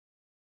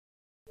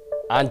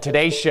On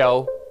today's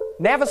show,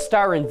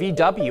 Navistar and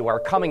VW are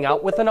coming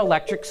out with an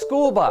electric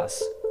school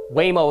bus.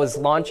 Waymo is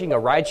launching a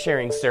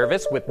ride-sharing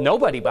service with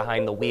nobody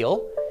behind the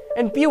wheel.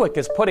 And Buick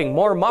is putting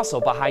more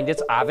muscle behind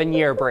its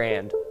Avenir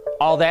brand.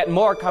 All that and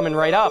more coming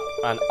right up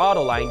on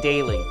Autoline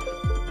Daily.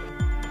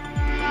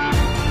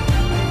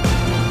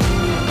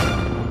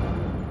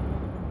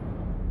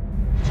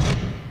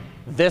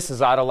 This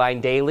is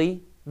Autoline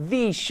Daily,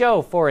 the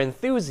show for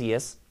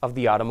enthusiasts of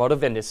the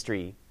automotive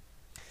industry.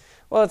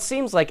 Well, it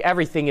seems like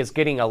everything is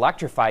getting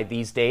electrified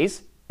these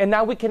days, and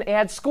now we can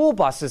add school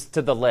buses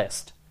to the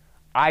list.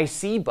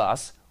 IC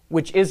Bus,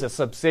 which is a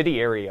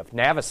subsidiary of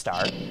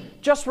Navistar,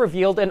 just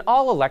revealed an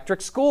all-electric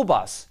school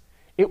bus.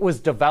 It was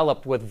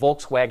developed with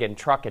Volkswagen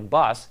Truck and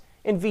Bus,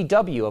 and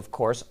VW, of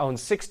course,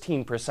 owns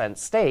 16%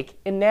 stake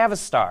in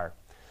Navistar.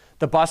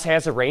 The bus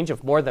has a range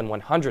of more than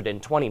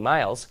 120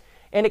 miles,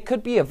 and it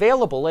could be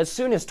available as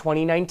soon as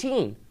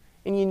 2019.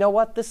 And you know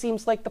what? This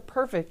seems like the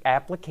perfect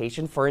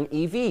application for an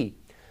EV.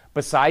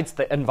 Besides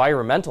the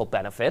environmental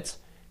benefits,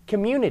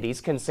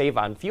 communities can save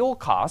on fuel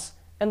costs,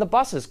 and the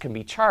buses can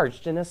be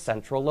charged in a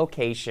central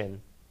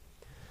location.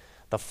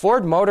 The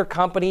Ford Motor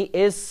Company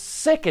is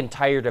sick and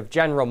tired of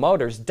General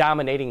Motors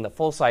dominating the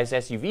full-size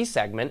SUV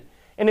segment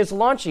and is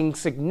launching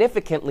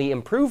significantly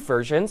improved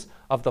versions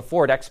of the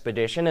Ford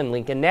Expedition and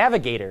Lincoln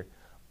Navigator.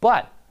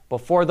 But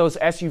before those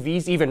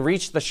SUVs even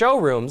reach the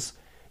showrooms,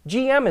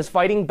 GM is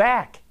fighting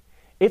back.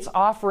 It's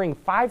offering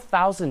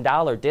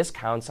 $5,000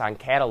 discounts on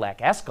Cadillac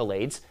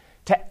Escalades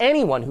to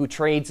anyone who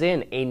trades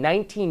in a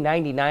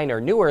 1999 or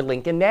newer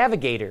Lincoln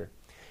Navigator.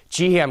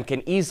 GM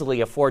can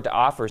easily afford to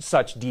offer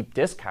such deep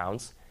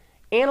discounts.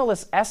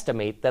 Analysts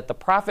estimate that the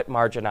profit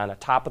margin on a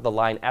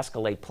top-of-the-line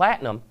Escalade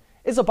Platinum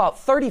is about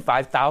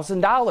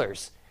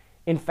 $35,000.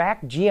 In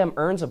fact, GM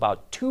earns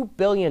about $2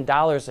 billion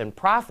in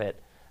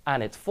profit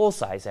on its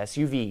full-size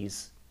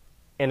SUVs.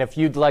 And if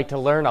you'd like to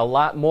learn a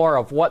lot more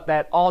of what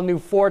that all-new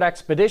Ford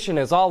Expedition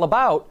is all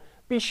about,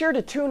 be sure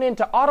to tune in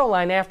to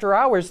Autoline After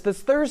Hours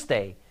this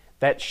Thursday.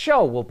 That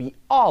show will be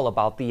all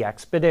about the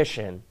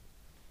Expedition.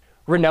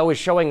 Renault is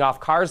showing off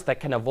cars that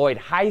can avoid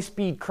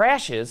high-speed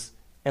crashes,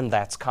 and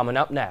that's coming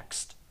up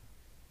next.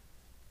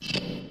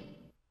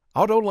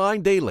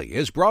 Autoline Daily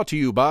is brought to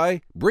you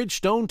by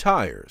Bridgestone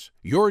Tires,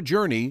 your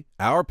journey,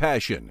 our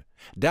passion.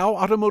 Dow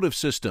Automotive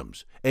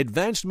Systems,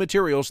 advanced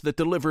materials that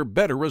deliver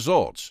better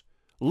results.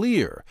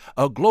 Lear,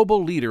 a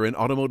global leader in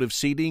automotive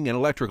seating and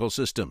electrical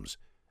systems.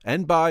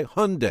 And by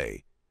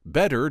Hyundai,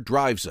 better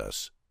drives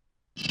us.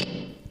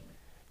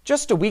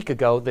 Just a week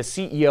ago, the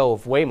CEO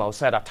of Waymo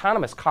said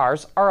autonomous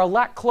cars are a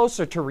lot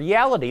closer to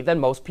reality than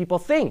most people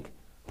think.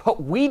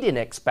 But we didn't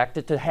expect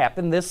it to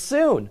happen this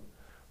soon.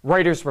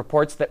 Reuters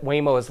reports that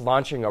Waymo is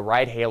launching a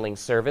ride-hailing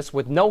service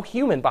with no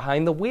human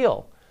behind the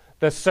wheel.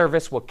 The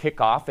service will kick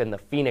off in the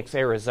Phoenix,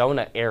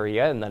 Arizona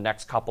area in the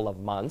next couple of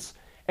months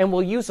and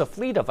will use a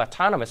fleet of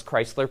autonomous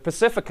Chrysler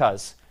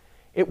Pacificas.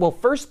 It will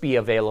first be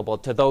available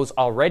to those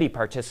already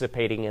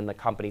participating in the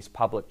company's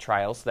public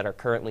trials that are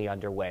currently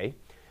underway.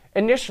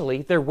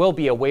 Initially, there will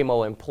be a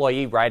Waymo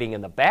employee riding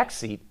in the back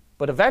seat,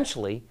 but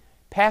eventually,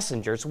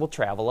 passengers will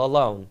travel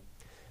alone.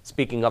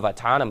 Speaking of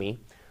autonomy,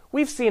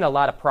 we've seen a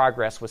lot of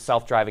progress with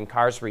self-driving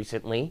cars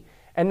recently,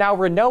 and now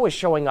Renault is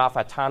showing off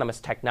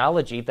autonomous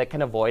technology that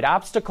can avoid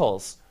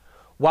obstacles.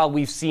 While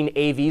we've seen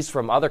AVs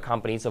from other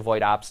companies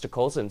avoid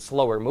obstacles in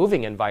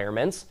slower-moving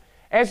environments,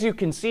 as you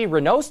can see,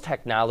 Renault's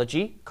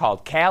technology,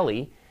 called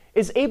Cali,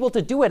 is able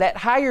to do it at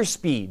higher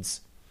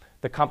speeds.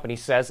 The company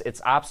says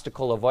its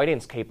obstacle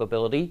avoidance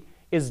capability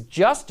is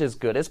just as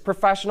good as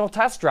professional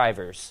test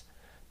drivers.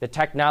 The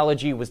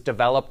technology was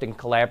developed in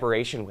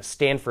collaboration with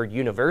Stanford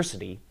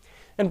University,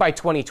 and by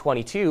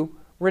 2022,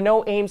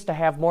 Renault aims to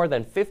have more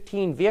than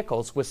 15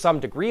 vehicles with some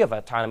degree of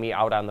autonomy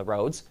out on the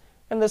roads,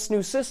 and this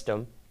new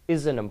system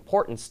is an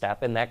important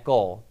step in that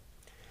goal.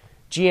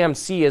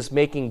 GMC is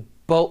making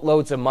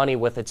boatloads of money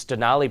with its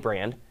Denali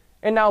brand,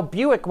 and now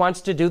Buick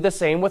wants to do the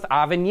same with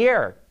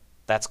Avenir.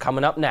 That's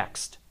coming up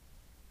next.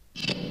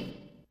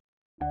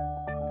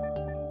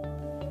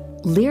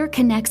 Lear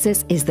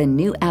Connexus is the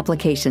new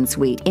application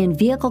suite in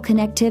vehicle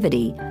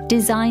connectivity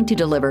designed to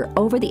deliver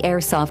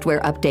over-the-air software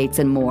updates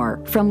and more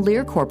from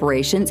Lear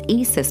Corporation's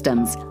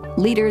E-Systems,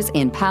 leaders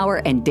in power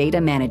and data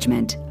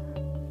management.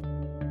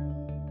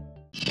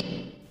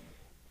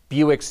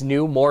 Buick's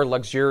new, more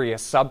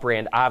luxurious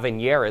sub-brand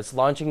Avenir is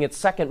launching its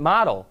second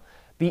model.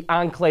 The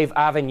Enclave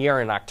Avenir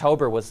in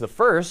October was the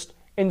first,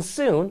 and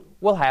soon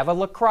we'll have a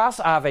LaCrosse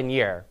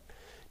Avenir.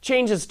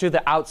 Changes to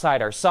the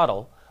outside are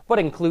subtle, but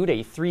include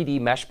a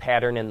 3D mesh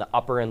pattern in the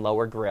upper and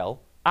lower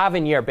grille,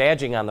 Avenir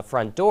badging on the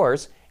front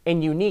doors,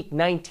 and unique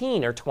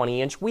 19 or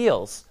 20-inch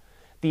wheels.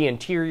 The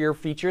interior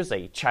features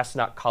a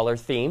chestnut color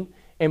theme,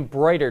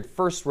 embroidered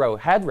first-row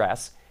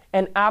headrests,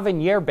 and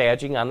Avenir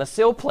badging on the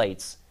sill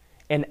plates.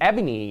 An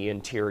ebony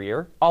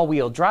interior,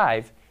 all-wheel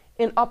drive,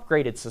 and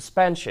upgraded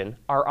suspension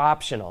are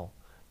optional.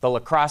 The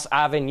LaCrosse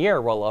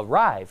Avenir will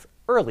arrive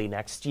early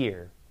next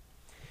year.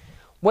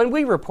 When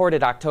we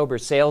reported October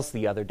sales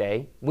the other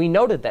day, we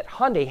noted that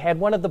Hyundai had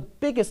one of the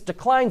biggest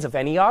declines of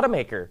any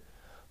automaker.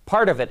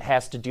 Part of it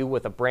has to do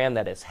with a brand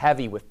that is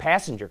heavy with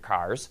passenger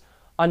cars.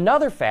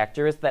 Another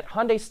factor is that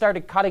Hyundai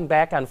started cutting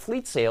back on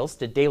fleet sales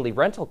to daily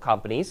rental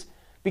companies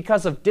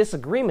because of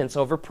disagreements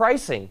over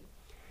pricing.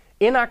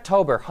 In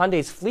October,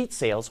 Hyundai's fleet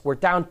sales were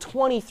down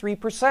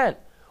 23%,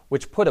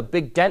 which put a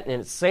big dent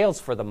in its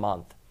sales for the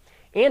month.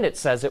 And it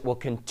says it will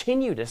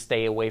continue to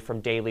stay away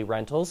from daily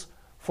rentals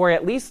for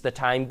at least the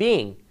time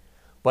being.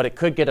 But it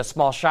could get a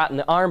small shot in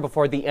the arm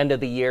before the end of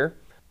the year.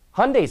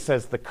 Hyundai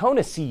says the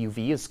Kona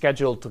CUV is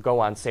scheduled to go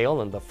on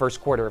sale in the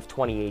first quarter of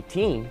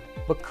 2018,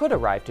 but could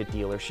arrive to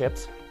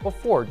dealerships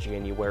before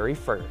January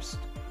 1st.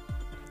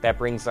 That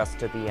brings us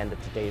to the end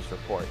of today's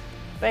report.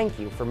 Thank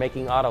you for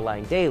making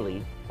Autoline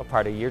Daily a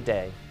part of your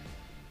day.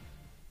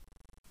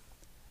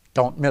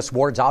 Don't miss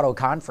Ward's Auto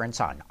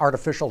Conference on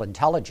Artificial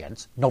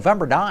Intelligence,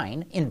 November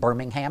 9 in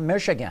Birmingham,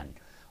 Michigan.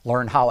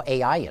 Learn how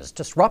AI is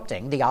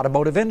disrupting the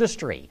automotive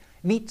industry.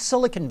 Meet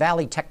Silicon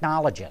Valley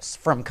technologists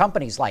from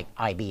companies like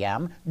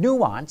IBM,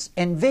 Nuance,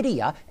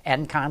 NVIDIA,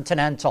 and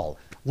Continental.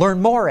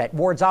 Learn more at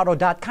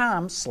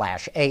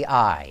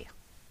wardsauto.com/AI.